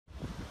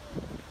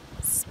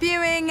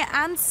spewing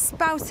and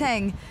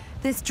spouting,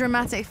 this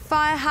dramatic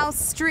firehouse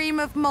stream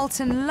of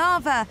molten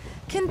lava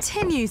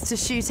continues to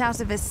shoot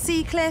out of a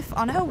sea cliff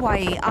on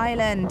Hawaii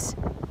Island.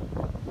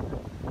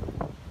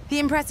 The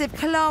impressive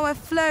Kilauea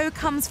flow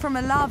comes from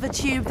a lava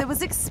tube that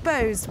was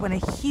exposed when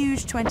a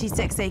huge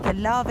 26-acre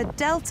lava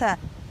delta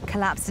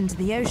collapsed into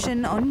the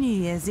ocean on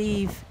New Year's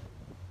Eve,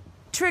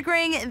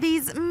 triggering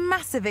these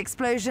massive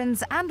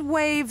explosions and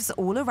waves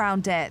all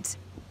around it.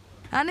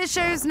 And it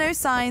shows no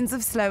signs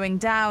of slowing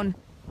down.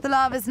 The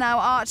lava is now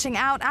arching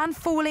out and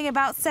falling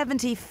about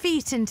 70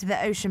 feet into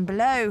the ocean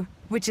below,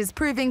 which is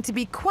proving to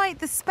be quite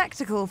the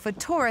spectacle for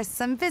tourists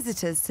and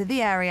visitors to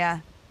the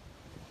area.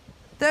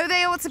 Though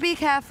they ought to be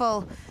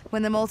careful.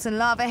 When the molten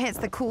lava hits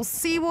the cool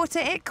seawater,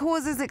 it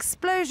causes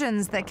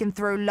explosions that can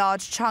throw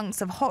large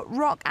chunks of hot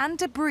rock and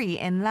debris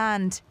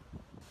inland.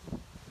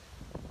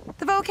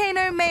 The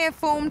volcano may have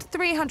formed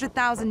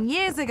 300,000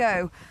 years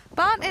ago,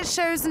 but it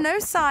shows no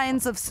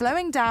signs of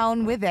slowing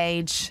down with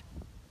age.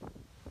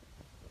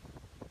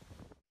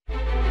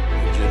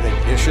 Engine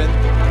ignition.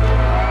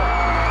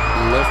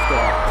 Lift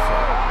off.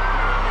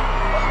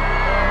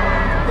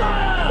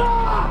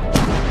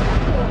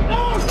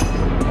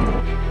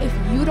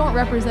 If you don't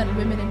represent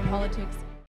women in politics,